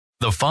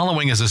The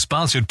following is a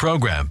sponsored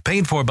program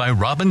paid for by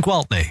Robin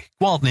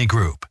Gwaltney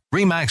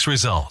Group-RE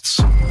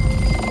Results.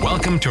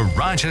 Welcome to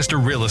Rochester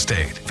Real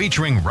Estate,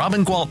 featuring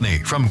Robin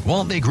Gwaltney from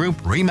Gwaltney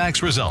Group-RE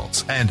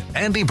Results and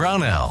Andy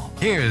Brownell.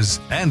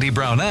 Here's Andy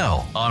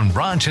Brownell on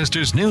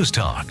Rochester's News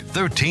Talk,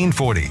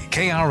 1340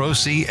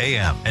 KROC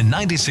AM and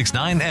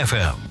 96.9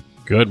 FM.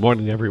 Good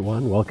morning,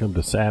 everyone. Welcome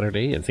to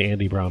Saturday. It's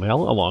Andy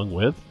Brownell along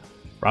with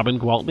Robin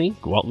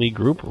Gwaltney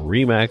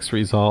Group-RE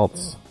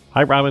Results.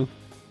 Hi, Robin.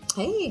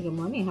 Hey, good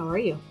morning. How are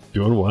you?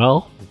 Doing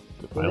well.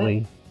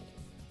 Finally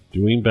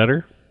doing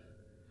better.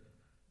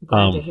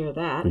 Glad to hear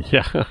that.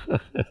 Yeah.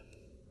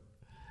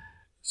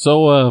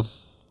 So,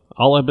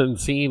 all I've been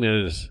seeing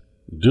is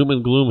doom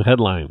and gloom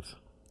headlines.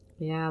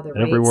 Yeah, the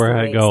rates. Everywhere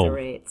I go. The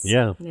rates.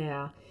 Yeah.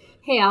 Yeah.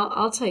 Hey,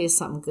 I'll tell you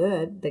something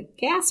good. The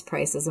gas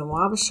prices in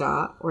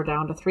Wabasha were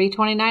down to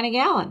 $3.29 a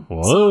gallon.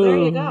 Whoa. So there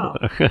you go.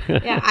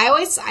 Yeah, I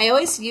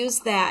always use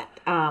that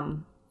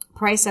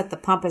price at the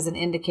pump as an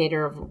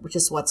indicator of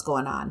just what's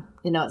going on.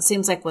 You know, it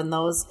seems like when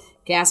those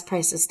gas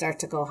prices start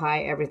to go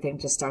high, everything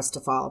just starts to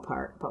fall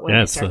apart. But when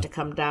they start to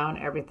come down,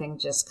 everything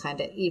just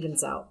kind of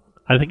evens out.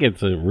 I think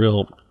it's it'd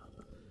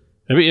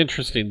be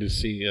interesting to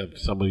see if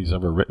somebody's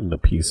ever written a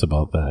piece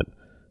about that.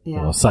 Yeah.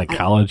 You know,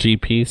 psychology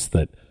piece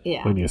that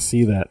when you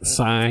see that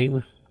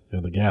sign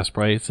and the gas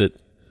price, it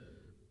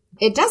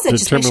does. It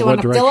just makes you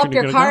want to fill up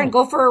your car and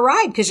go for a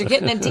ride because you're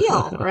getting a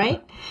deal,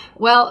 right?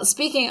 Well,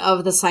 speaking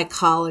of the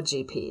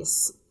psychology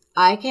piece,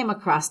 I came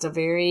across a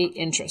very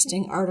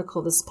interesting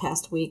article this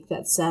past week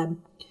that said,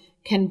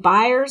 can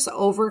buyers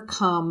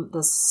overcome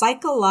the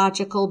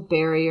psychological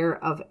barrier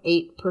of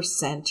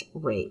 8%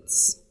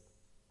 rates?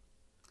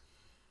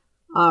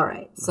 All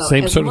right. So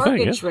same as sort of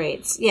mortgage thing,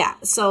 rates,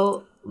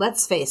 so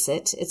let's face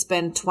it, it's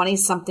been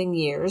 20-something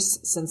years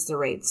since the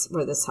rates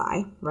were this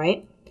high,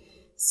 right?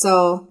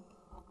 So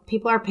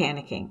people are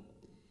panicking.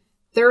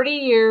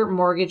 30-year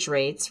mortgage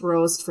rates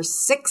rose for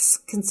 6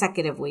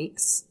 consecutive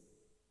weeks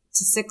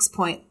to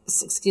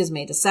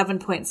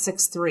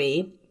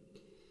 7.63,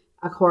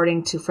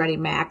 according to Freddie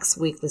Mac's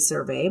weekly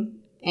survey.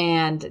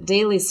 And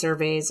daily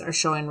surveys are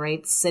showing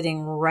rates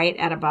sitting right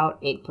at about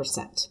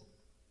 8%.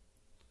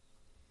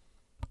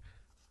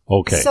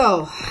 Okay.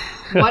 So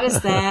what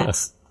is that?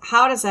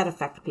 How does that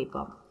affect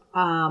people?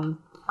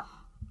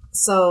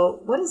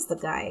 So what is the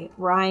guy,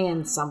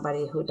 Ryan,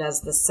 somebody who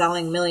does the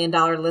selling $1 million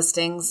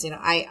listings? You know,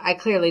 I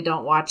clearly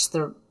don't watch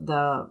the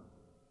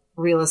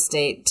real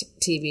estate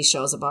TV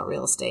shows about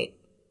real estate.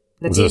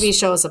 The TV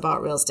shows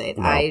about real estate.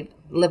 No. I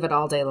live it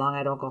all day long.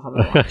 I don't go home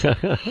and watch it.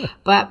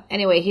 But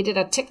anyway, he did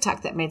a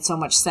TikTok that made so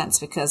much sense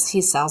because he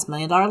sells $1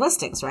 million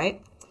listings,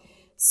 right?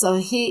 So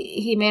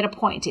he made a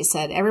point. He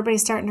said,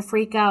 everybody's starting to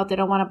freak out. They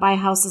don't want to buy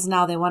houses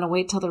now. They want to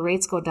wait till the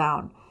rates go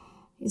down.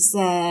 He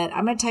said,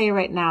 I'm going to tell you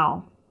right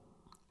now,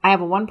 I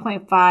have a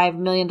 $1.5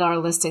 million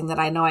listing that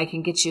I know I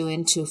can get you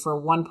into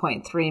for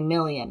 $1.3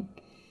 million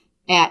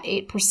at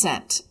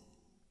 8%.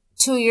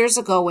 2 years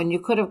ago, when you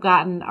could have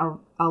gotten a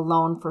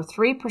loan for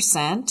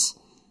 3%,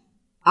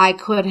 I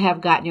could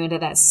have gotten you into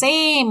that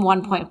same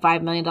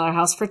 $1.5 million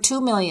house for $2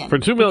 million. For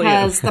 $2 million.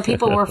 Because the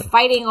people were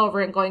fighting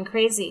over it and going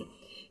crazy.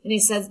 And he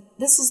says,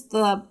 this is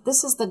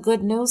the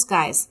good news,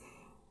 guys.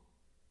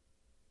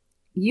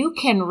 You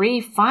can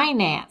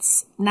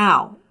refinance.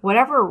 Now,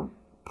 whatever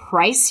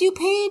price you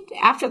paid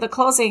after the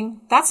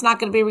closing, that's not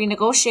going to be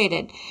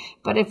renegotiated.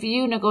 But if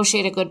you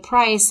negotiate a good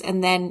price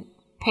and then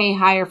pay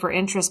higher for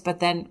interest, but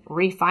then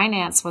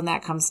refinance when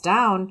that comes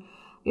down,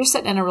 you're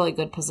sitting in a really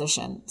good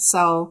position.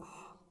 So,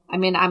 I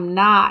mean, I'm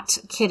not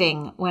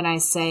kidding when I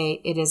say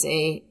it is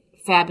a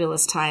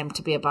fabulous time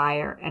to be a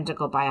buyer and to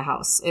go buy a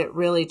house. It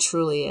really,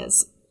 truly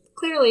is.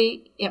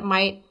 Clearly, it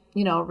might,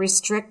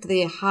 restrict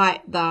the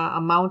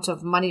amount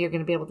of money you're going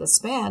to be able to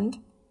spend.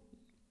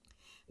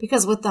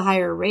 Because with the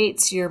higher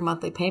rates, your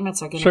monthly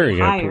payments are going to be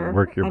higher. You have to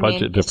work your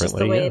budget differently. It's just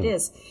the way it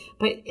is.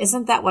 But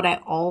isn't that what I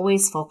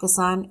always focus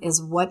on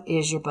is what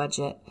is your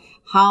budget?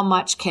 How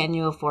much can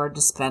you afford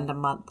to spend a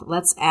month?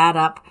 Let's add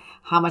up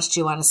how much do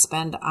you want to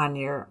spend on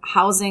your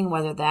housing,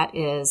 whether that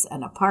is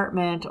an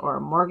apartment or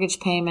a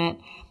mortgage payment.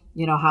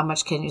 How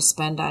much can you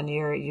spend on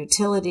your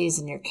utilities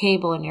and your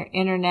cable and your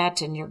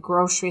internet and your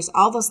groceries,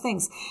 all those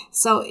things.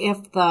 So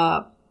if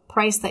the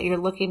price that you're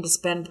looking to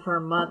spend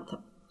per month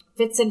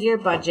fits into your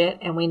budget,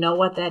 and we know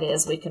what that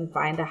is, we can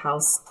find a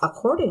house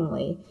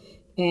accordingly.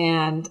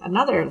 And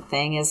another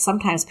thing is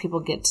sometimes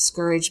people get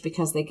discouraged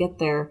because they get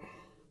their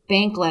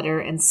bank letter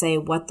and say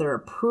what they're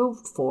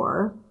approved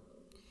for,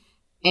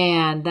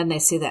 and then they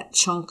see that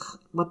chunk,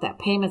 what that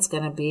payment's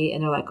going to be,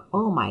 and they're like,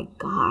 oh my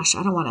gosh,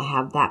 I don't want to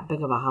have that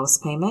big of a house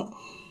payment.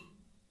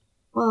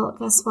 Well,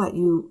 guess what?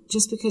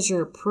 Just because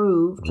you're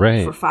approved for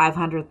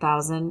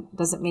 $500,000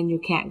 doesn't mean you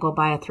can't go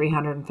buy a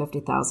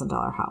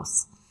 $350,000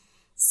 house.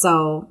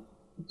 So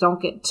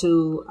don't get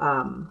too,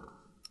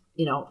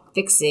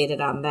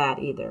 fixated on that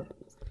either.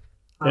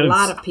 A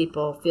lot of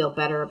people feel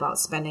better about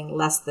spending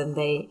less than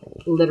they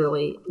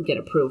literally get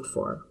approved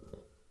for.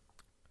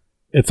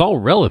 It's all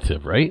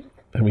relative, right?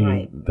 I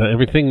mean,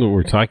 everything that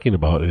we're talking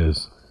about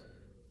is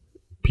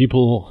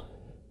people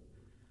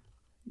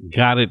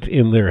got it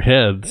in their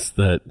heads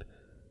that,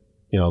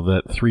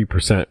 that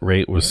 3%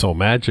 rate was so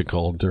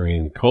magical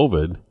during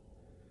COVID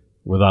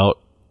without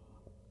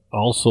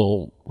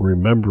also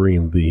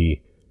remembering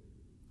the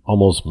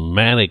almost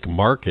manic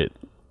market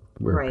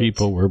where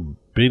people were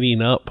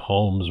bidding up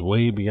homes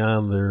way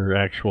beyond their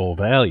actual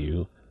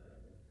value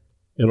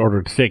in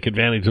order to take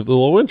advantage of the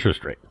low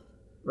interest rate.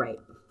 Right.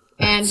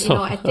 And,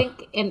 I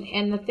think,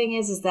 and the thing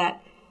is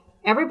that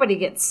everybody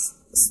gets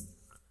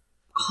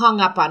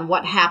hung up on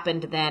what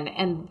happened then,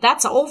 and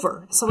that's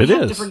over. So we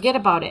have to forget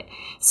about it.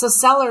 So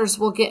sellers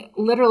will get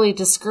literally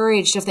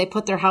discouraged if they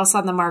put their house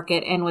on the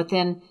market and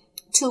within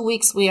 2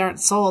 weeks we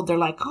aren't sold. They're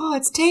like, oh,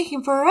 it's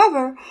taking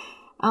forever.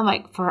 I'm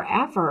like,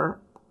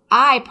 forever?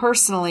 I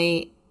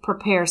personally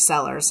prepare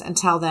sellers and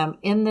tell them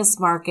in this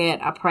market,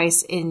 a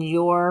price in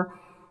your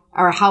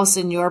or a house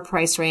in your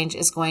price range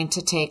is going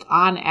to take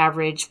on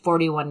average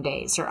 41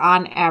 days or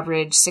on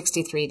average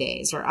 63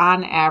 days or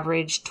on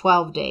average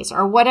 12 days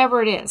or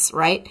whatever it is,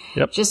 right?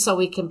 Yep. Just so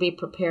we can be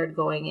prepared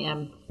going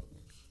in.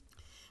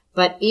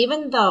 But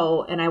even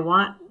though, and I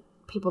want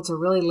people to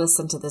really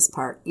listen to this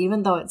part,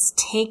 even though it's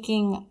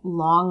taking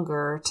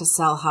longer to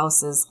sell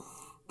houses,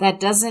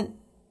 that doesn't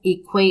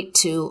equate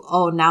to,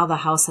 oh, now the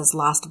house has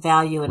lost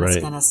value and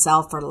it's going to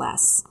sell for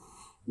less.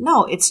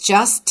 No, it's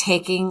just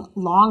taking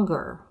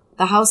longer.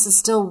 The house is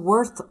still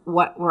worth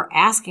what we're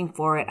asking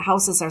for it.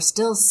 Houses are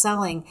still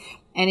selling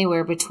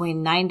anywhere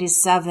between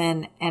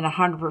 97 and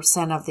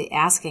 100% of the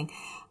asking.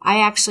 I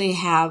actually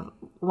have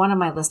one of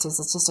my listings.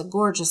 It's just a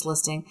gorgeous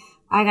listing.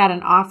 I got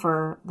an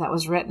offer that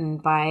was written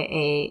by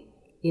a,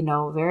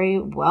 very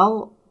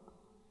well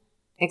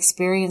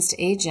experienced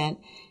agent,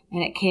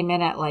 and it came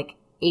in at like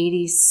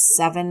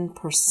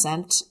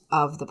 87%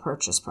 of the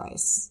purchase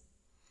price.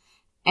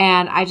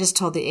 And I just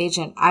told the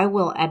agent, I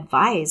will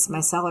advise my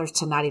sellers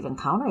to not even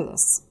counter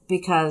this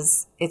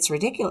because it's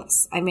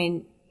ridiculous. I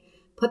mean,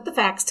 put the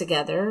facts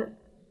together,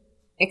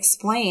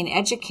 explain,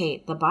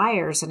 educate the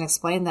buyers and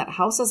explain that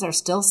houses are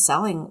still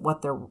selling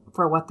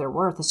for what they're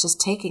worth. It's just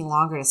taking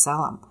longer to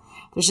sell them.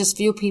 There's just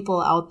few people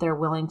out there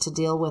willing to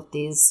deal with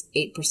these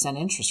 8%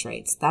 interest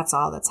rates. That's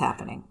all that's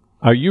happening.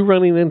 Are you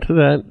running into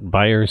that?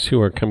 Buyers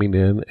who are coming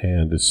in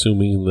and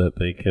assuming that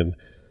they can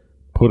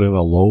put in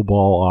a low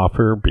ball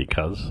offer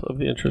because of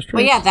the interest rate?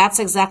 Well, yeah, that's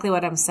exactly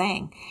what I'm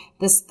saying.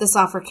 This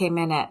offer came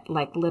in at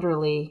like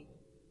literally,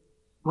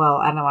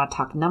 well, I don't want to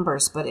talk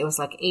numbers, but it was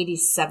like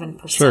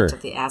 87%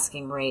 of the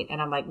asking rate.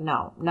 And I'm like,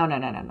 no.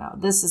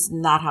 This is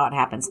not how it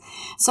happens.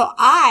 So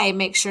I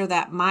make sure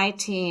that my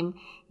team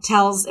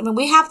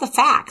we have the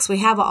facts. We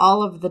have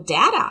all of the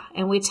data.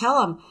 And we tell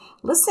them,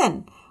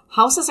 listen,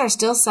 houses are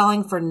still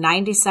selling for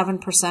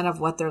 97% of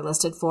what they're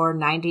listed for,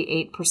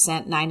 98%,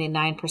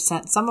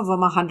 99%, some of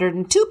them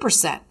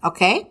 102%,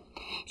 okay?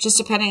 Just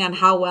depending on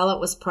how well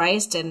it was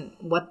priced and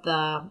what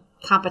the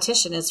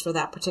competition is for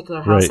that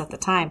particular house at the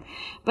time.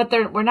 But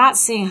we're not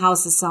seeing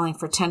houses selling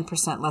for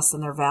 10% less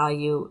than their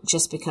value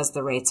just because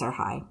the rates are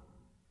high.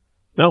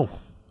 No,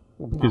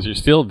 because you're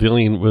still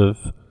dealing with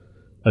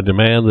a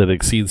demand that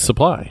exceeds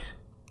supply.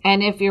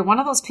 And if you're one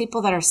of those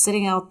people that are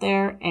sitting out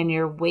there and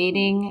you're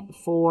waiting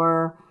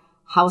for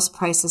house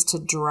prices to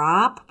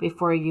drop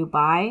before you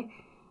buy,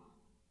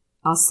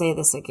 I'll say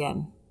this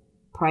again.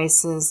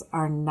 Prices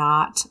are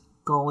not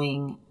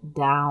going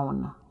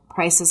down.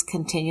 Prices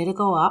continue to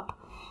go up.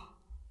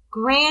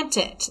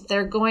 Granted,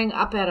 they're going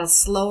up at a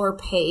slower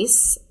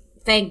pace.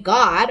 Thank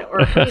God,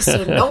 or pretty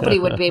soon nobody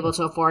would be able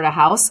to afford a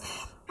house.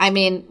 I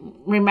mean,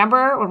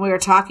 remember when we were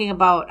talking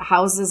about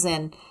houses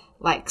in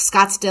like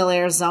Scottsdale,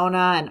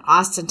 Arizona and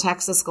Austin,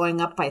 Texas going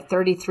up by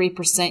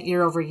 33%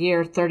 year over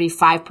year,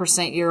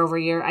 35% year over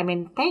year. I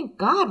mean, thank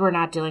God we're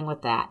not dealing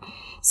with that.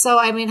 So,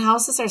 I mean,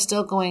 houses are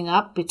still going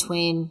up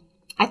between,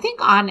 I think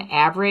on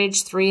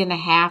average,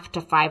 3.5% to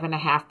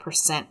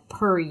 5.5%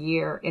 per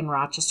year in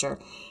Rochester.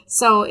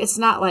 So it's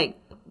not like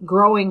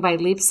growing by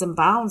leaps and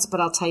bounds, but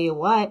I'll tell you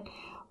what,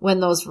 when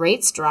those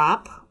rates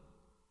drop,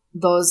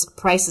 those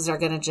prices are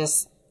going to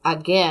just,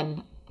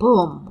 again,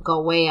 boom,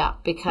 go way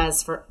up,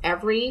 because for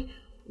every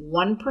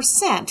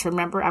 1%,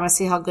 remember, I'm going to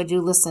see how good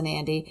you listen,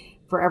 Andy,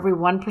 for every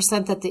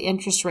 1% that the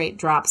interest rate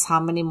drops,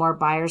 how many more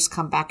buyers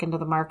come back into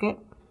the market?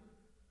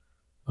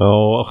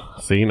 Oh,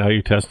 see, now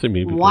you tested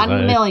me.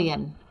 1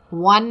 million.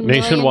 1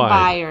 million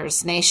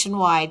buyers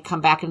nationwide come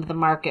back into the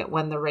market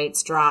when the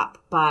rates drop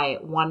by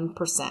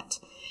 1%.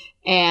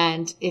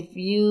 And if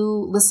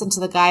you listen to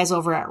the guys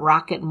over at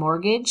Rocket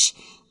Mortgage,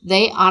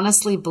 they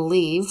honestly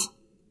believe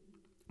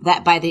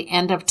that by the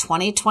end of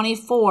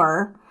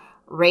 2024,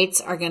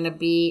 rates are going to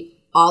be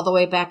all the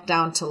way back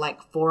down to like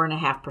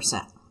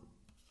 4.5%.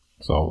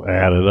 So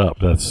add it up.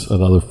 That's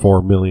another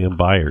 4 million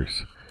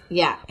buyers.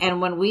 Yeah. And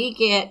when we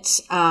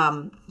get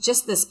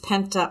just this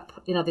pent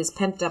up, these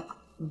pent up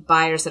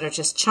buyers that are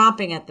just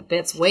chomping at the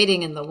bits,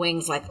 waiting in the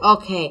wings like,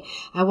 okay,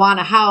 I want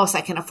a house.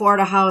 I can afford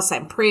a house.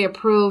 I'm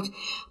pre-approved,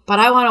 but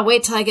I want to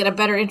wait till I get a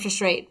better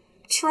interest rate.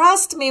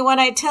 Trust me when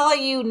I tell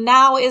you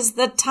now is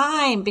the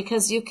time,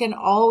 because you can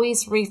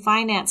always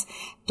refinance.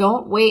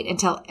 Don't wait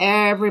until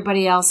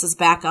everybody else is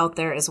back out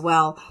there as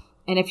well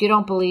And if you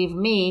don't believe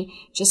me,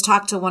 just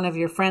talk to one of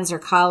your friends or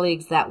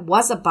colleagues that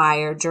was a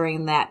buyer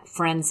during that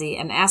frenzy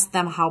and ask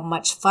them how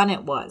much fun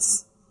it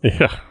was.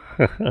 Yeah.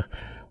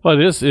 Well,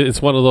 it is.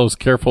 It's one of those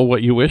careful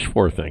what you wish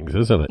for things,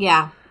 isn't it?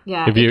 Yeah.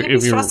 Yeah. It can be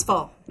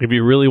stressful. If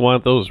you really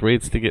want those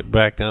rates to get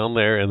back down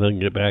there and then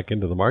get back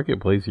into the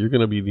marketplace, you're going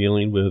to be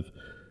dealing with,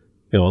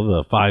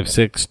 the 5,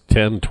 6,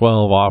 10,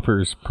 12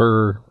 offers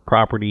per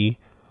property,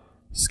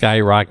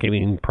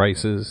 skyrocketing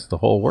prices, the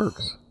whole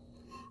works.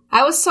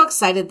 I was so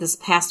excited this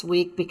past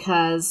week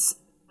because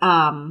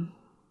I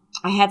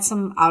had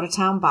some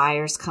out-of-town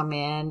buyers come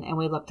in and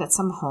we looked at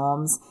some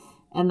homes.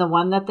 And the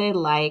one that they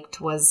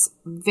liked was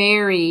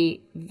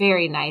very,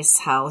 very nice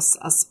house,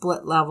 a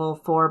split level,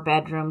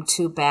 4-bedroom,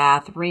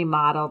 2-bath,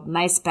 remodeled,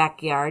 nice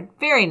backyard,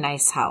 very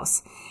nice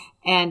house.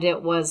 And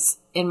it was,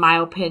 in my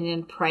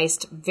opinion,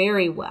 priced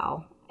very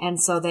well.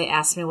 And so they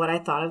asked me what I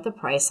thought of the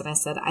price. And I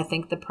said, I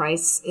think the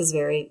price is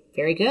very,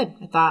 very good.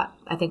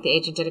 I think the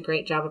agent did a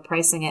great job of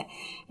pricing it.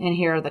 And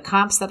here are the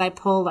comps that I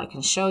pulled. I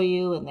can show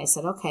you. And they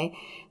said, okay.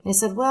 They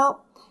said,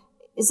 well,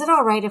 is it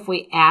all right if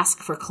we ask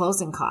for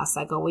closing costs?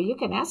 I go, well, you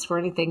can ask for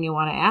anything you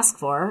want to ask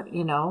for.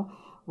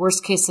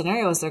 Worst case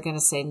scenario is they're going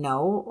to say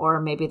no, or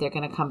maybe they're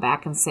going to come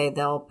back and say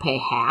they'll pay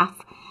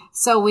half.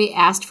 So we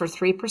asked for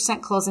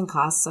 3% closing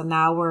costs. So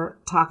now we're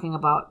talking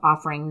about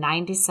offering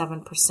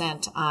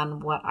 97% on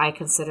what I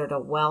considered a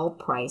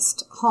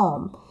well-priced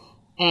home.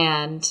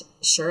 And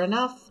sure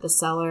enough, the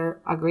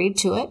seller agreed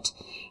to it.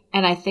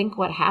 And I think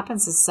what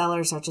happens is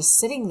sellers are just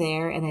sitting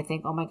there and they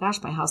think, oh my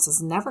gosh, my house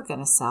is never going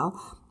to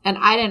sell. And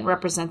I didn't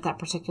represent that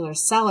particular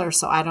seller,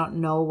 so I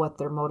don't know what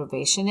their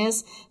motivation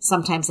is.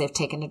 Sometimes they've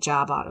taken a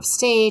job out of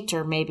state,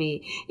 or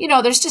maybe,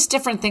 there's just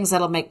different things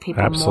that'll make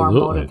people more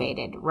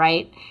motivated,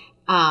 right?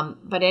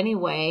 But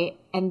anyway,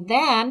 and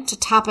then to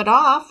top it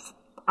off,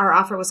 our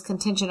offer was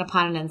contingent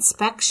upon an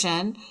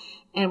inspection.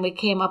 And we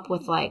came up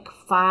with like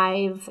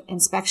 5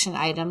 inspection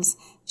items,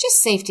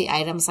 just safety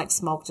items like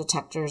smoke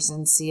detectors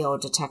and CO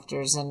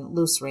detectors and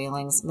loose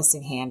railings,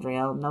 missing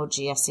handrail, no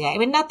GFCI. I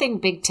mean, nothing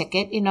big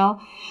ticket,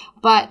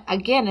 But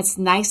again, it's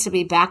nice to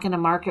be back in a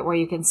market where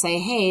you can say,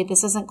 hey,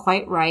 this isn't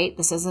quite right.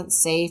 This isn't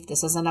safe.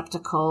 This isn't up to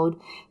code.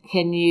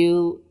 Can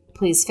you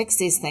please fix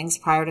these things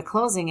prior to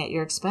closing at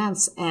your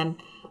expense? And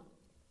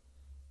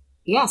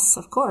yes,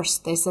 of course,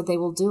 they said they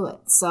will do it.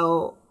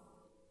 So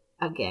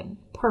again,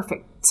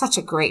 perfect. Such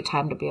a great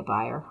time to be a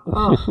buyer.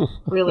 Oh,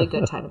 really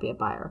good time to be a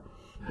buyer.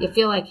 You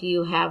feel like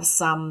you have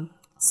some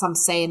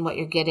say in what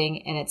you're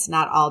getting, and it's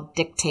not all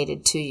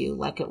dictated to you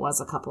like it was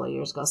a couple of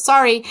years ago.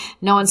 Sorry,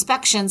 no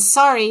inspections.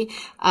 Sorry,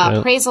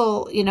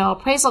 appraisal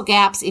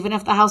gaps. Even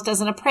if the house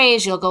doesn't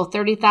appraise, you'll go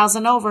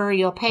 $30,000 over.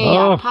 You'll pay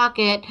out of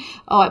pocket.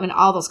 Oh, I mean,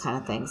 all those kind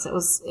of things. It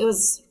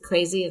was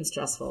crazy and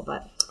stressful,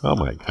 but. Oh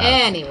my God!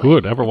 Anyway, who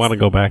would ever want to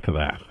go back to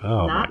that?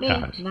 Oh not my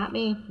gosh! Not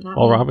me.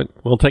 Well, Robin,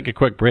 we'll take a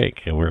quick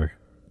break, and we're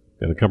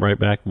going to come right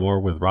back more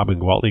with Robin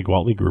Gwaltney,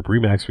 Gwaltney Group-RE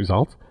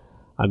results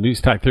on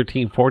News Talk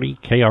 1340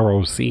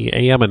 KROC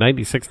AM and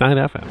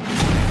 96.9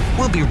 FM.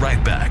 We'll be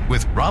right back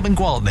with Robin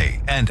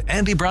Gwaltney and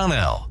Andy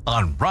Brownell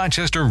on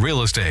Rochester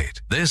Real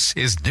Estate. This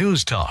is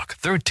News Talk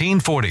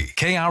 1340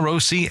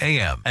 KROC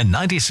AM and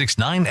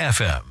 96.9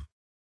 FM.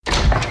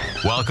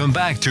 Welcome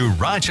back to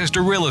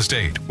Rochester Real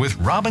Estate with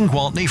Robin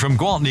Gwaltney from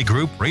Gwaltney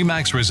Group-RE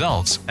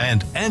results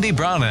and Andy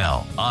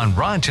Brownell on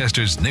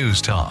Rochester's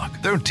News Talk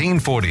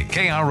 1340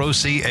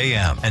 KROC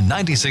AM and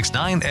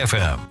 96.9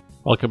 FM.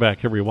 Welcome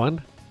back,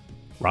 everyone.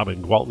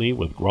 Robin Gwaltney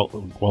with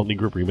Gwaltney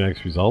Group-RE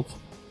results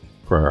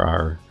for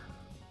our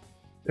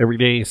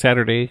every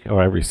Saturday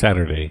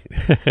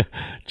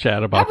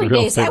chat about the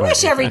real estate. I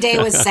wish every day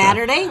was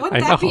Saturday.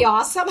 Wouldn't that be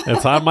awesome?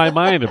 It's on my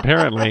mind,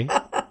 apparently.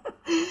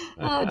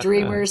 Oh,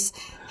 dreamers.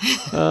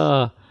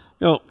 What's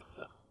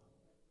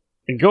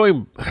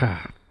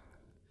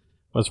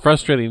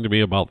frustrating to me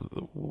about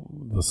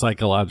the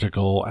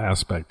psychological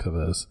aspect to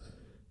this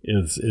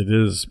is it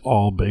is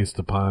all based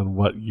upon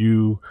what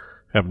you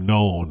have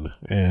known,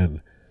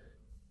 and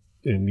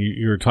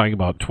you're talking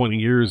about 20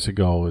 years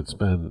ago. It's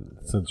been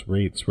since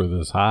rates were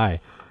this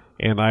high,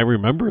 and I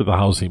remember the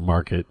housing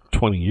market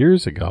 20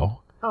 years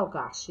ago. Oh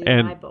gosh, you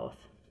and I both.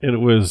 And it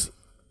was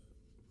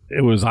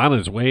on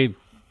its way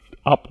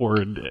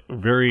upward,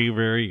 very,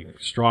 very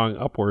strong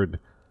upward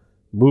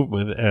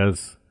movement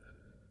as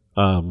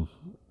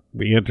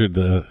we entered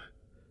the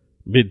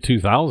mid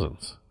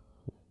 2000s.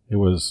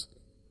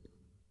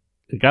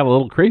 It got a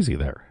little crazy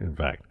there, in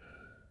fact.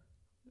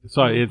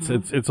 So it's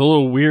a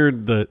little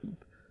weird that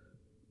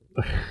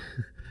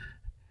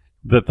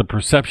that the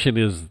perception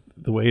is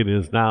the way it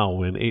is now,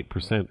 when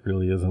 8%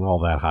 really isn't all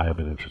that high of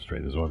an interest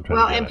rate, is what I'm trying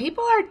to get at. And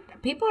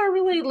people are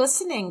really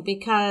listening,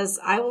 because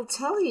I will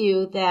tell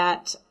you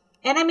that.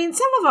 And I mean,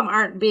 some of them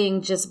aren't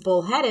being just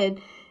bullheaded.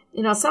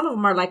 Some of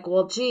them are like,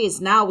 well,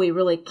 geez, now we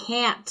really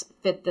can't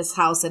fit this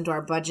house into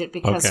our budget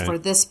because for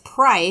this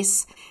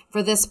price,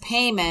 for this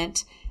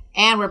payment,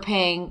 and we're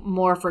paying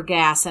more for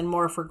gas and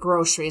more for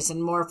groceries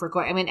and more for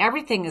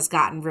everything has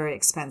gotten very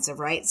expensive,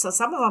 right? So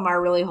some of them are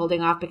really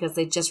holding off because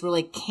they just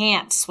really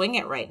can't swing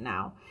it right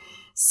now.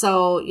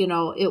 So,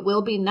 it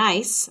will be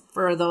nice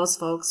for those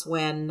folks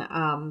when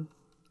the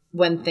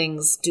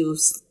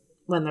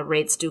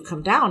rates do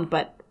come down.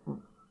 But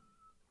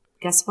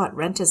guess what?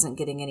 Rent isn't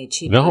getting any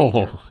cheaper. No,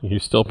 either. You're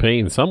still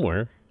paying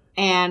somewhere.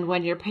 And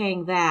when you're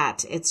paying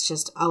that, it's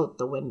just out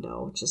the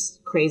window,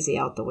 just crazy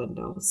out the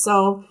window.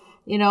 So,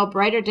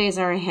 brighter days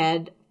are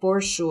ahead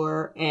for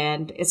sure.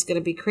 And it's going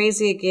to be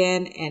crazy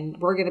again. And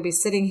we're going to be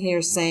sitting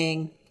here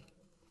saying,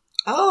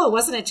 oh,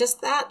 wasn't it just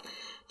that?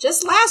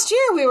 Just last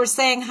year, we were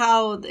saying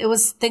how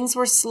things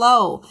were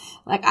slow.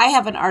 Like I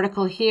have an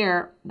article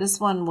here. This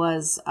one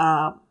was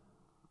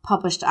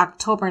published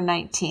October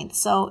 19th.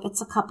 So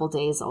it's a couple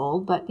days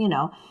old, but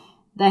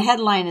the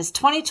headline is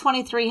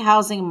 2023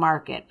 housing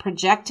market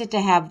projected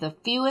to have the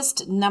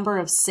fewest number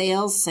of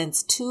sales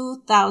since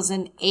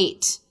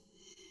 2008.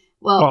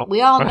 Well,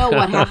 we all know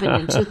what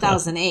happened in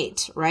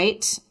 2008,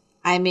 right?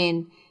 I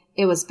mean,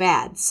 it was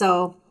bad.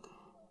 So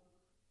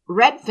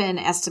Redfin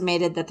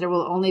estimated that there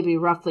will only be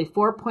roughly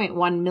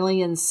 4.1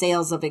 million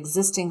sales of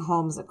existing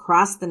homes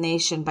across the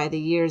nation by the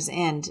year's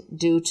end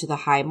due to the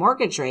high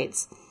mortgage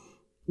rates,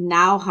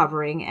 now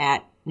hovering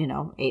at,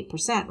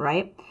 8%,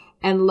 right?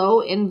 And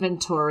low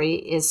inventory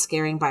is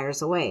scaring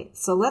buyers away.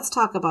 So let's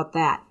talk about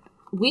that.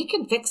 We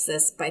can fix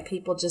this by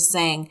people just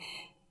saying,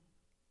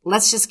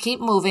 let's just keep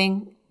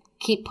moving,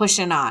 keep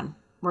pushing on.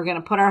 We're going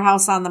to put our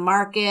house on the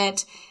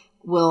market.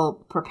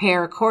 We'll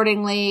prepare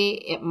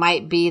accordingly. It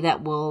might be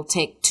that we'll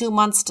take 2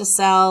 months to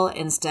sell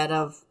instead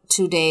of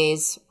 2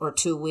 days or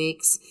 2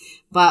 weeks,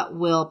 but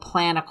we'll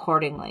plan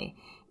accordingly.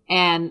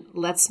 And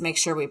let's make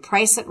sure we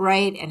price it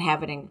right and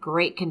have it in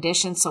great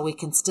condition so we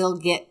can still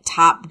get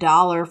top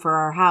dollar for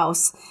our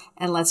house.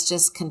 And let's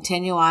just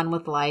continue on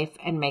with life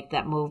and make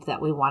that move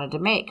that we wanted to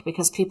make,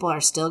 because people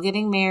are still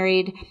getting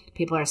married.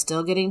 People are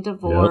still getting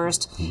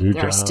divorced. Yep.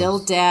 There are still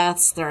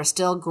deaths. There are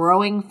still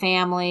growing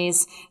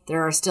families.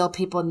 There are still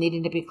people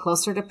needing to be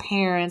closer to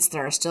parents.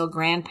 There are still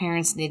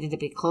grandparents needing to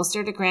be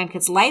closer to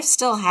grandkids. Life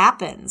still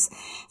happens.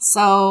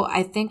 So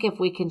I think if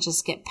we can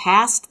just get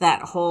past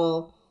that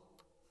whole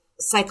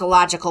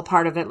psychological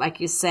part of it,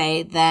 like you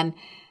say, then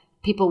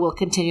people will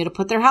continue to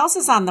put their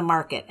houses on the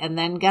market. And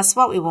then guess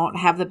what? We won't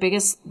have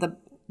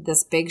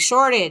this big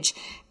shortage.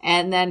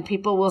 And then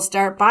people will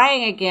start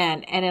buying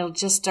again, and it'll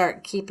just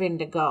start keeping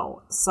to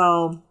go.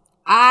 So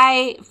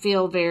I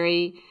feel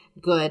very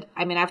good.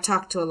 I mean, I've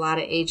talked to a lot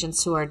of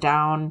agents who are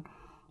down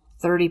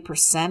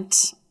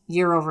 30%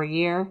 year over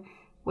year,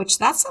 which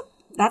that's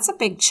a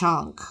big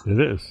chunk. It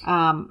is.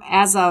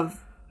 As of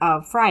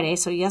Friday,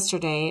 so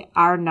yesterday,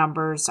 our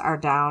numbers are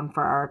down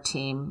for our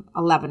team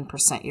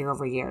 11% year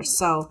over year.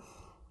 So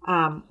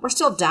we're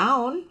still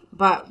down,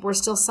 but we're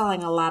still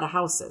selling a lot of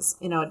houses.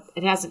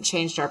 It hasn't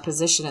changed our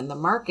position in the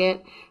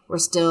market. We're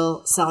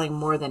still selling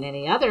more than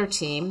any other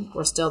team.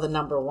 We're still the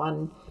number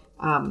one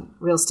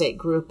real estate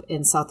group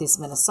in Southeast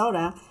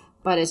Minnesota,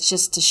 but it's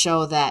just to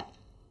show that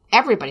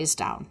everybody's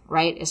down,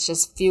 right? It's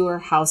just fewer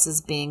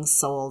houses being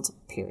sold,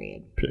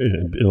 period.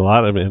 A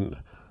lot of it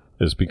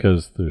is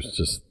because there's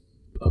just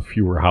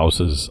fewer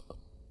houses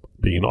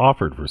being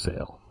offered for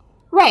sale.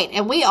 Right.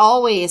 And we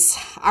always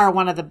are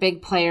one of the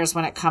big players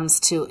when it comes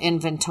to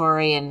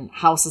inventory and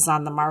houses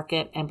on the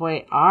market. And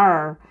boy,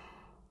 our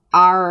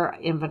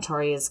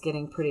inventory is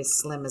getting pretty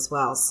slim as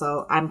well.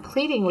 So I'm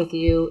pleading with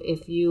you,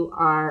 if you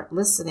are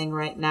listening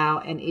right now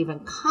and even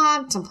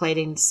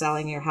contemplating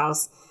selling your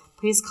house,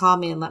 please call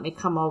me and let me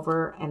come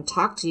over and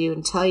talk to you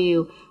and tell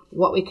you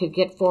what we could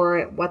get for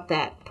it, what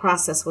that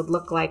process would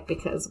look like,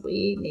 because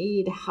we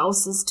need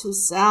houses to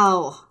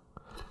sell.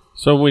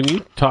 So when you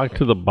talk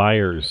to the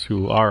buyers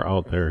who are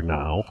out there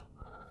now,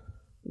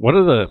 what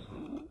are the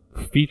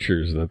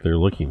features that they're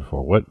looking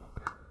for? What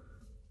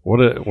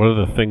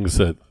are the things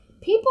that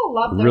people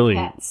love their really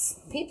pets?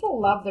 People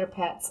love their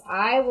pets.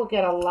 I will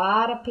get a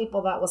lot of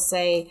people that will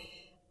say,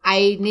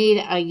 I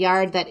need a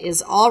yard that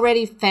is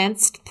already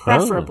fenced,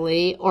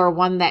 preferably, or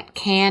one that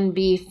can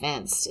be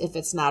fenced if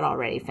it's not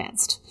already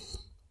fenced.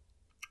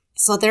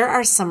 So there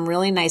are some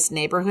really nice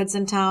neighborhoods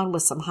in town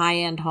with some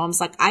high-end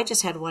homes. Like I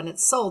just had one.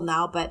 It's sold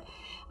now, but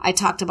I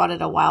talked about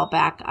it a while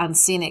back on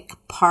Scenic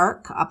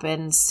Park up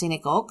in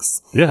Scenic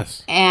Oaks.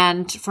 Yes.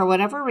 And for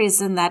whatever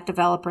reason, that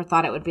developer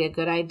thought it would be a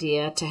good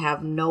idea to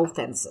have no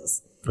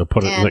fences. They'll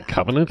put it in the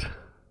covenant?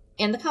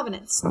 In the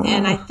covenants.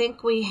 And I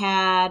think we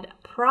had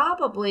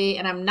probably,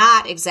 and I'm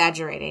not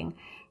exaggerating,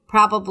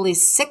 probably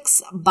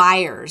 6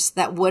 buyers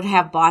that would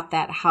have bought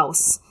that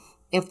house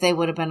if they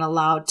would have been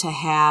allowed to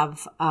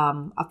have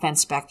a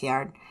fenced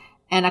backyard.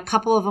 And a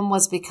couple of them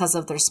was because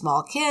of their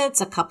small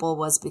kids. A couple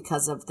was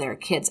because of their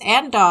kids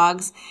and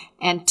dogs.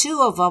 And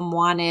 2 of them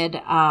wanted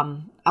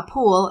a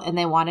pool, and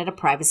they wanted a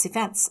privacy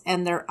fence,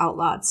 and they're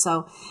outlawed.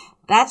 So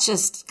that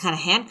just kind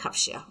of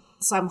handcuffs you.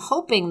 So I'm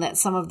hoping that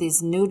some of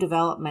these new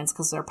developments,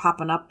 because they're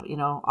popping up,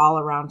 all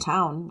around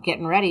town,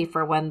 getting ready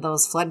for when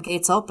those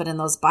floodgates open and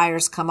those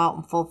buyers come out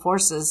in full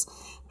forces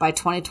by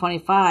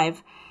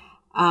 2025,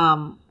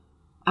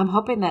 I'm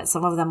hoping that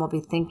some of them will be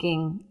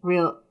thinking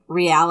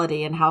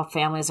reality and how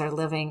families are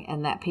living,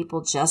 and that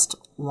people just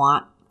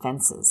want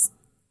fences.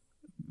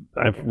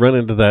 I've run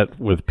into that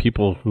with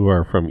people who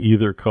are from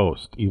either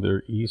coast,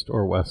 either East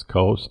or West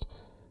Coast,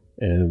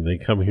 and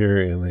they come here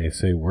and they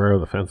say, "Where are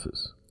the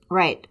fences?"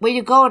 Right. Well,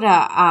 you go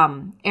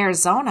to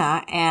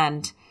Arizona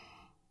and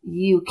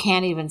you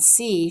can't even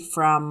see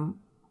from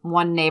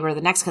one neighbor to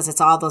the next because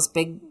it's all those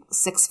big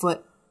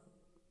 6-foot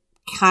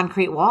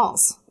concrete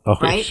walls. Oh,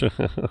 right? sure.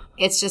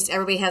 It's just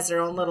everybody has their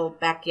own little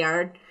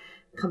backyard,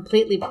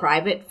 completely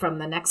private from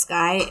the next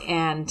guy.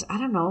 And I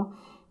don't know,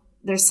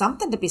 there's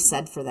something to be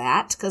said for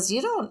that because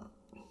you don't,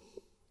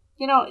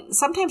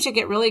 sometimes you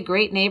get really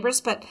great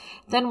neighbors, but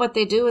then what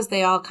they do is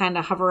they all kind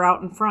of hover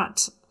out in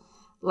front.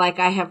 Like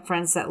I have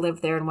friends that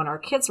live there, and when our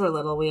kids were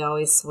little, we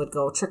always would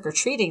go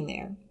trick-or-treating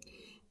there.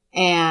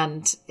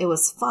 And it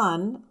was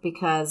fun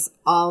because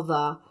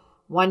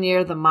one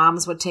year the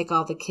moms would take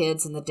all the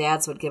kids and the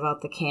dads would give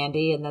out the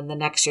candy, and then the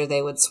next year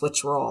they would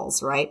switch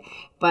roles, right?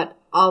 But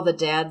all the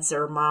dads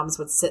or moms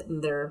would sit in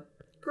their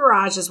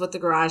garages with the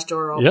garage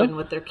door open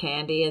with their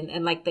candy,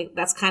 and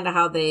that's kind of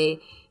how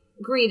they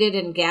greeted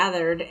and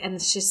gathered.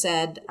 And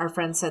our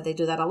friend said they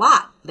do that a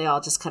lot. They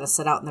all just kind of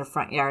sit out in their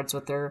front yards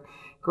with their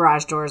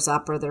garage doors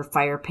up or their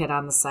fire pit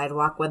on the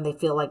sidewalk when they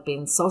feel like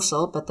being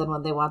social, but then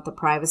when they want the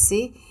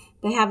privacy,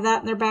 they have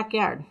that in their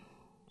backyard.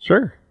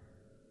 Sure.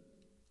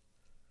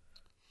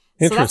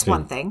 So that's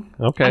one thing.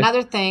 Okay.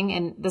 Another thing,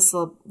 and this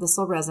will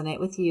resonate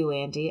with you,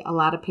 Andy, a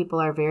lot of people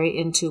are very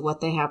into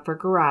what they have for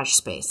garage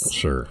space.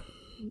 Sure.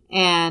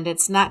 And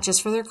it's not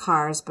just for their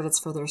cars, but it's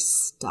for their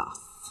stuff,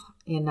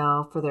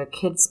 for their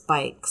kids'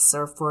 bikes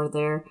or for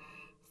their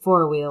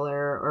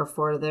four-wheeler or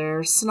for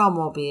their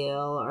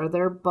snowmobile or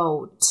their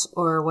boat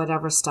or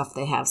whatever stuff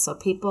they have. So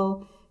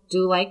people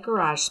do like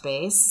garage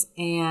space.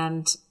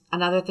 And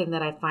another thing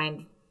that I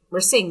find,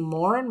 we're seeing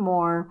more and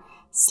more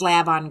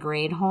slab on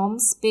grade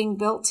homes being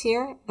built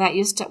here. That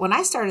when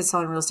I started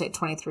selling real estate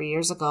 23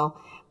 years ago,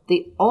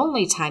 the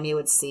only time you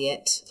would see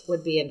it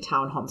would be in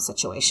townhome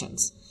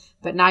situations.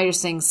 But now you're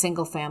seeing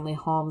single family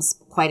homes,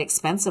 quite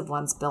expensive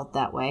ones, built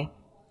that way.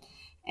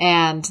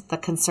 And the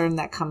concern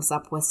that comes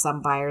up with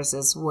some buyers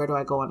is, where do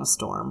I go in a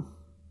storm?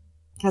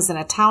 Because in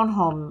a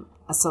townhome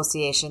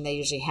association, they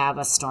usually have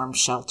a storm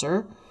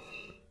shelter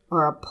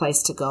or a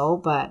place to go.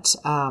 But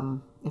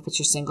if it's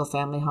your single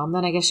family home,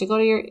 then I guess you go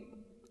to your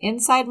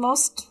inside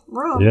most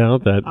room. Yeah,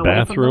 that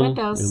bathroom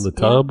in the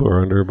tub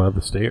or under by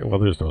the stairs. Well,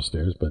 there's no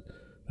stairs, but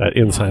that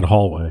inside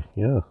hallway.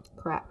 Yeah.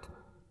 Correct.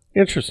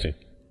 Interesting.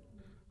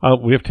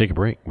 We have to take a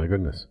break. My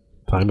goodness.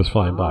 Time is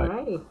flying by.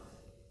 Alrighty.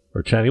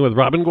 We're chatting with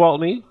Robin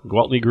Gwaltney,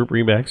 Gwaltney Group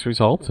Remax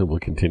Results, and we'll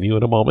continue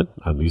in a moment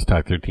on News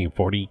Talk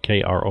 1340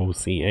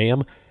 KROC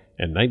AM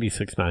and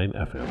 96.9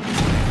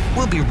 FM.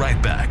 We'll be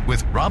right back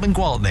with Robin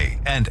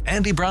Gwaltney and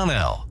Andy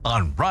Brownell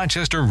on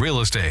Rochester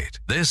Real Estate.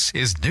 This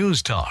is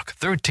News Talk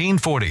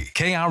 1340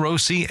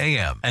 KROC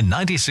AM and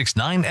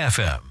 96.9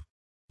 FM.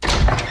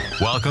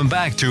 Welcome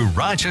back to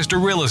Rochester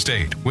Real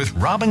Estate with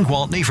Robin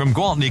Gwaltney from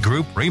Gwaltney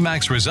Group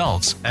Remax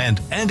Results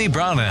and Andy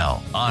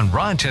Brownell on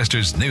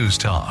Rochester's News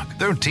Talk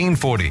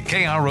 1340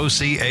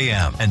 KROC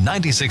AM and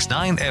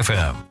 96.9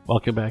 FM.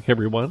 Welcome back,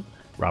 everyone.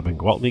 Robin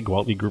Gwaltney,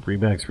 Gwaltney Group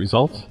Remax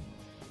Results,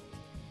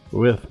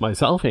 with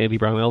myself, Andy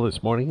Brownell,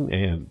 this morning.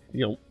 And,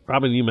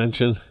 Robin, you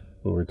mentioned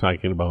when we were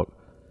talking about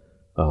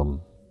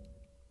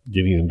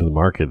getting into the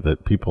market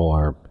that people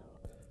are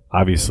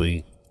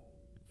obviously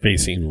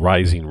facing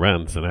rising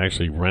rents, and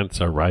actually rents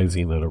are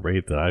rising at a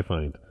rate that I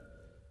find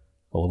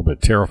a little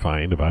bit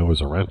terrifying if I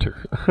was a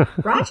renter.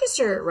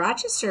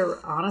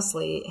 Rochester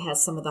honestly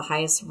has some of the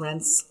highest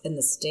rents in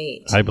the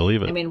state. I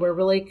believe it. I mean, we're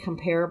really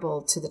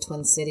comparable to the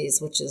Twin Cities,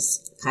 which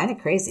is kind of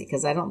crazy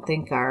because I don't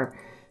think our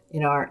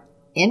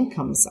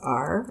incomes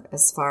are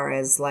as far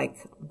as like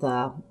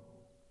the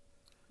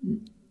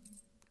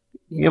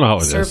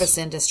service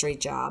industry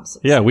jobs.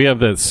 Yeah, we have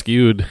that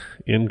skewed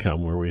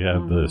income where we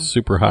have the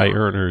super high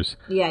earners.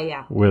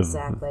 Yeah, with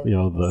exactly.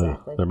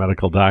 The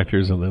medical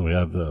doctors, and then we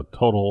have the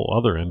total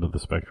other end of the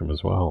spectrum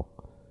as well.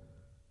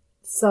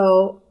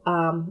 So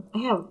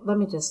let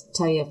me just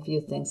tell you a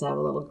few things. I have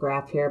a little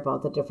graph here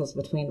about the difference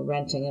between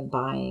renting and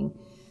buying.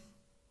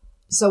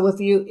 So if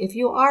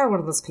you are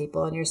one of those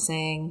people and you're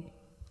saying,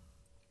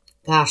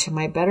 gosh, am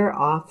I better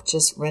off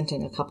just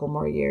renting a couple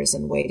more years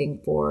and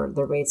waiting for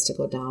the rates to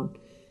go down?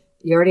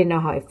 You already know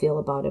how I feel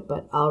about it,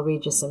 but I'll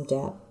read you some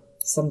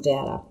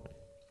data.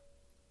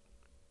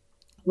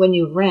 When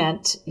you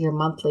rent, your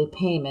monthly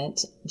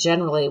payment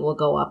generally will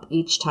go up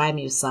each time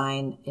you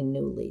sign a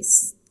new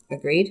lease.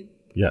 Agreed?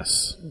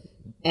 Yes.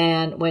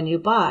 And when you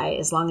buy,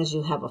 as long as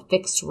you have a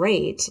fixed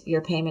rate,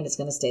 your payment is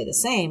going to stay the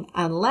same,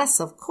 unless,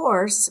 of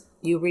course,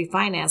 you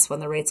refinance when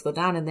the rates go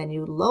down and then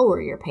you lower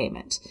your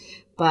payment.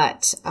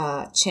 But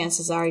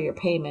chances are your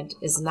payment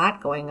is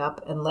not going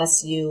up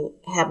unless you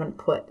haven't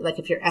put, like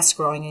if you're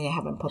escrowing and you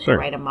haven't put the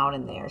right amount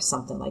in there,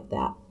 something like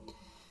that.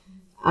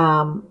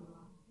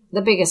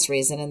 The biggest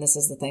reason, and this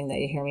is the thing that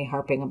you hear me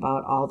harping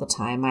about all the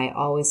time, I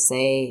always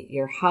say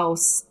your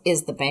house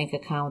is the bank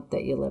account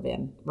that you live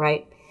in,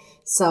 right?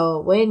 So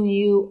when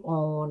you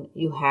own,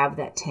 you have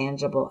that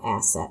tangible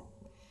asset.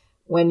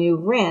 When you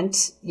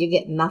rent, you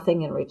get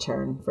nothing in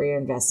return for your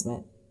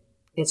investment.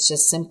 It's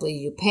just simply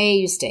you pay,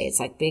 you stay. It's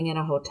like being in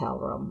a hotel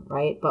room,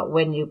 right? But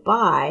when you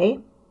buy,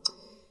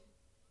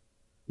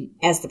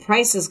 as the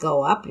prices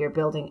go up, you're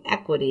building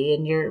equity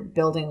and you're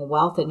building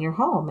wealth in your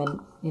home. And,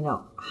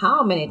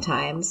 how many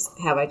times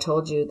have I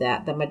told you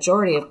that the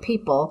majority of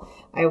people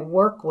I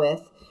work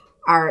with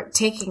are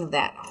taking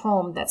that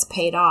home that's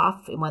paid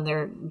off when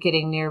they're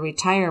getting near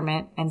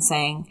retirement and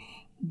saying,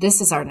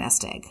 this is our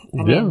nest egg.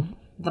 I mean,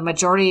 the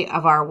majority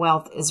of our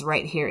wealth is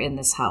right here in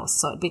this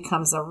house. So it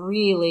becomes a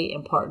really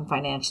important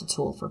financial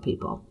tool for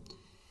people.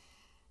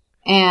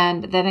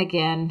 And then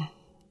again,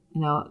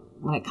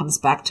 when it comes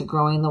back to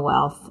growing the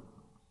wealth,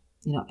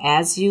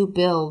 as you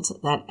build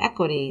that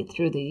equity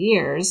through the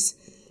years,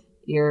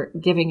 you're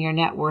giving your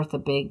net worth a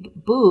big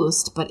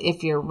boost. But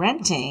if you're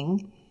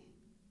renting,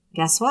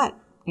 guess what?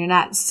 You're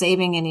not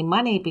saving any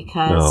money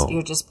because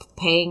you're just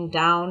paying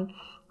down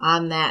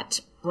on that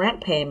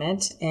rent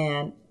payment.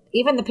 And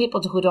even the people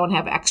who don't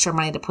have extra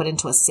money to put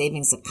into a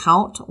savings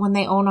account when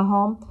they own a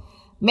home,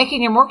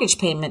 making your mortgage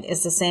payment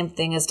is the same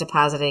thing as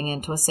depositing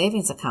into a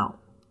savings account,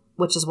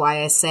 which is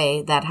why I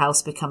say that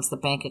house becomes the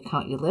bank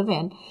account you live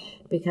in,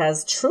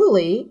 because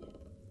truly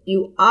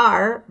you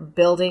are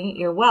building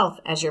your wealth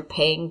as you're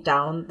paying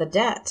down the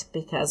debt,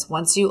 because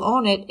once you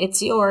own it,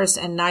 it's yours,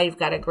 and now you've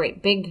got a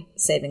great big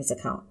savings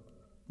account.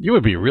 You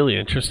would be really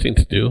interesting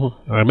to do.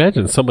 I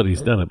imagine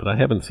somebody's done it, but I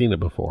haven't seen it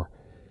before.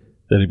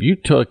 That if you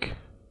took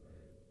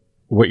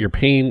what you're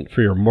paying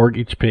for your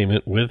mortgage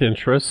payment with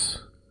interest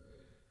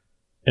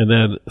and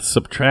then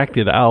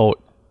subtracted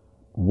out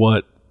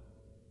what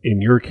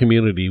in your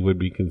community would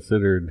be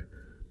considered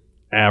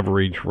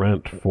average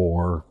rent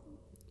for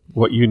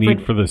what you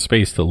need for the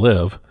space to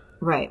live.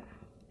 Right.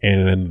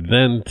 And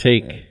then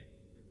take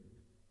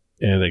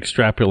and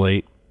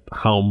extrapolate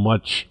how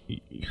much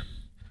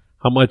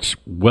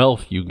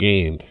wealth you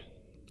gained.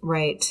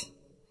 Right.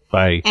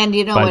 And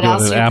you know what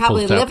else? You're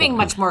probably living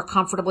much more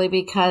comfortably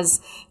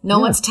because no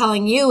one's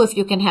telling you if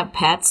you can have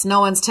pets. No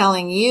one's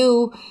telling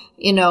you,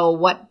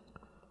 what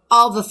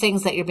all the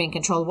things that you're being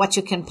controlled, what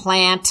you can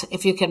plant,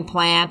 if you can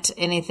plant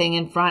anything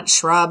in front,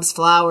 shrubs,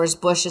 flowers,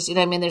 bushes.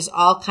 There's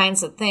all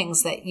kinds of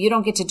things that you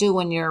don't get to do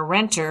when you're a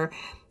renter.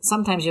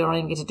 Sometimes you don't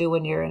even get to do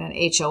when you're in an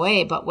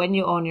HOA, but when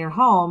you own your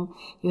home,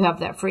 you have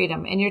that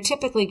freedom, and you're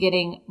typically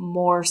getting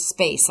more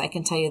space. I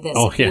can tell you this: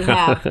 if you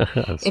have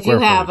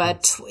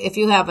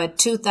a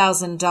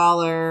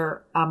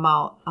 $2,000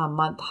 amount a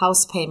month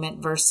house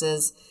payment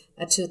versus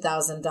a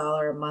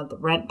 $2,000 a month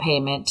rent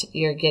payment,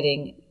 you're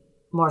getting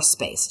more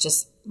space,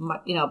 just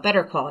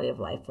better quality of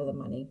life for the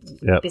money.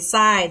 Yep.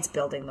 Besides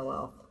building the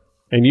wealth.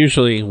 And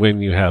usually,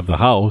 when you have the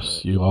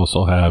house, you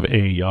also have a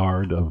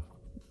yard of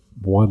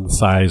one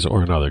size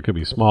or another. It could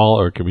be small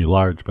or it could be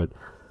large, but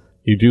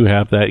you do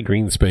have that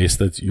green space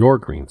that's your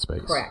green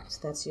space.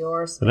 Correct. That's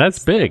your space. And that's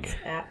big.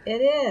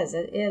 It is.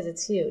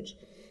 It's huge.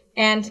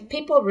 And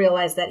people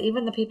realize that,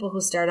 even the people who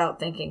start out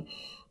thinking,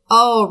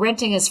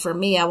 renting is for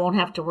me. I won't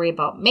have to worry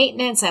about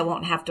maintenance. I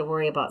won't have to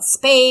worry about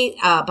space,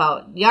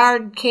 about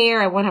yard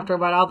care. I won't have to worry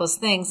about all those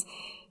things.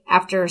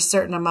 After a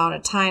certain amount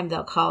of time,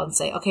 they'll call and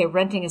say, okay,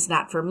 renting is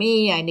not for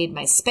me. I need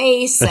my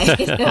space. So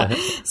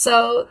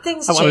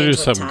things change. I want to do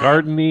some time.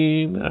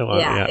 Gardening.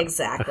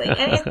 Exactly.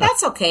 And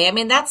that's okay. I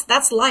mean,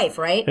 that's life,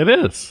 right? It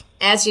is.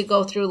 As you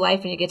go through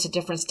life and you get to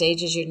different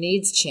stages, your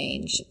needs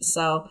change.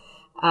 So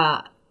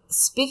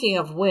speaking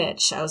of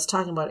which, I was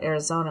talking about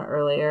Arizona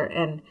earlier,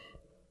 and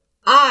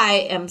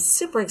I am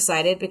super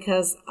excited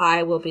because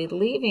I will be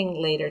leaving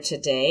later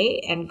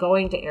today and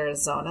going to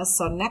Arizona.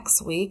 So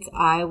next week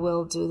I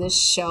will do this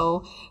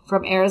show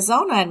from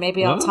Arizona, and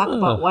maybe I'll talk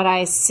about what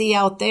I see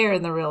out there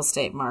in the real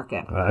estate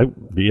market.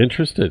 I'd be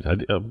interested.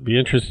 I'd be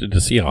interested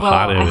to see how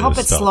hot it is. I hope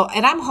it's slow,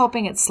 and I'm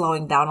hoping it's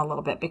slowing down a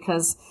little bit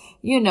because,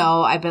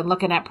 I've been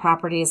looking at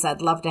properties.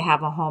 I'd love to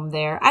have a home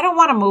there. I don't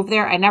want to move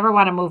there. I never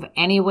want to move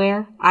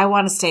anywhere. I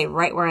want to stay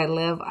right where I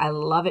live. I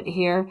love it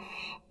here.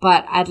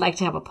 But I'd like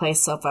to have a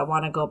place so if I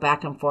want to go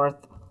back and forth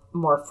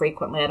more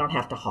frequently, I don't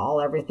have to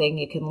haul everything.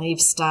 You can leave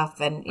stuff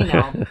and,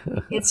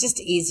 it's just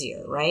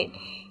easier, right?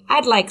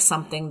 I'd like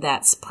something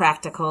that's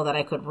practical that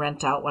I could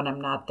rent out when I'm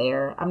not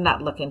there. I'm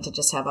not looking to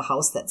just have a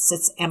house that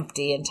sits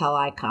empty until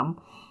I come.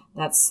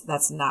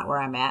 That's not where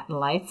I'm at in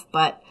life.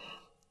 But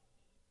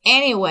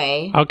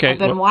anyway, I've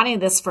been wanting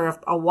this for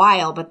a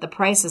while, but the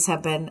prices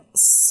have been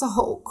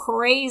so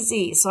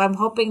crazy. So I'm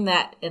hoping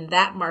that in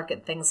that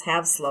market, things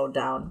have slowed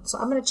down. So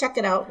I'm going to check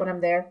it out when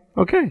I'm there.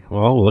 Okay.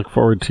 Well, we'll look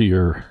forward to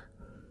your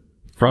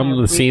From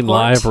the Scene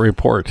Live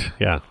report.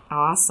 Yeah.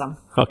 Awesome.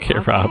 Okay.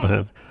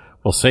 Robin.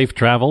 Well, safe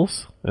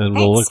travels, and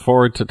we'll look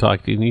forward to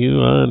talking to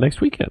you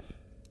next weekend.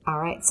 All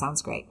right.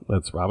 Sounds great.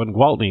 That's Robin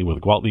Gwaltney with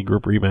Gwaltney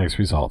Group-RE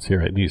Results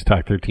here at News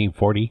Talk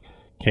 1340.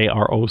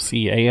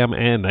 KROC AM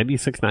and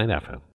 96.9 FM.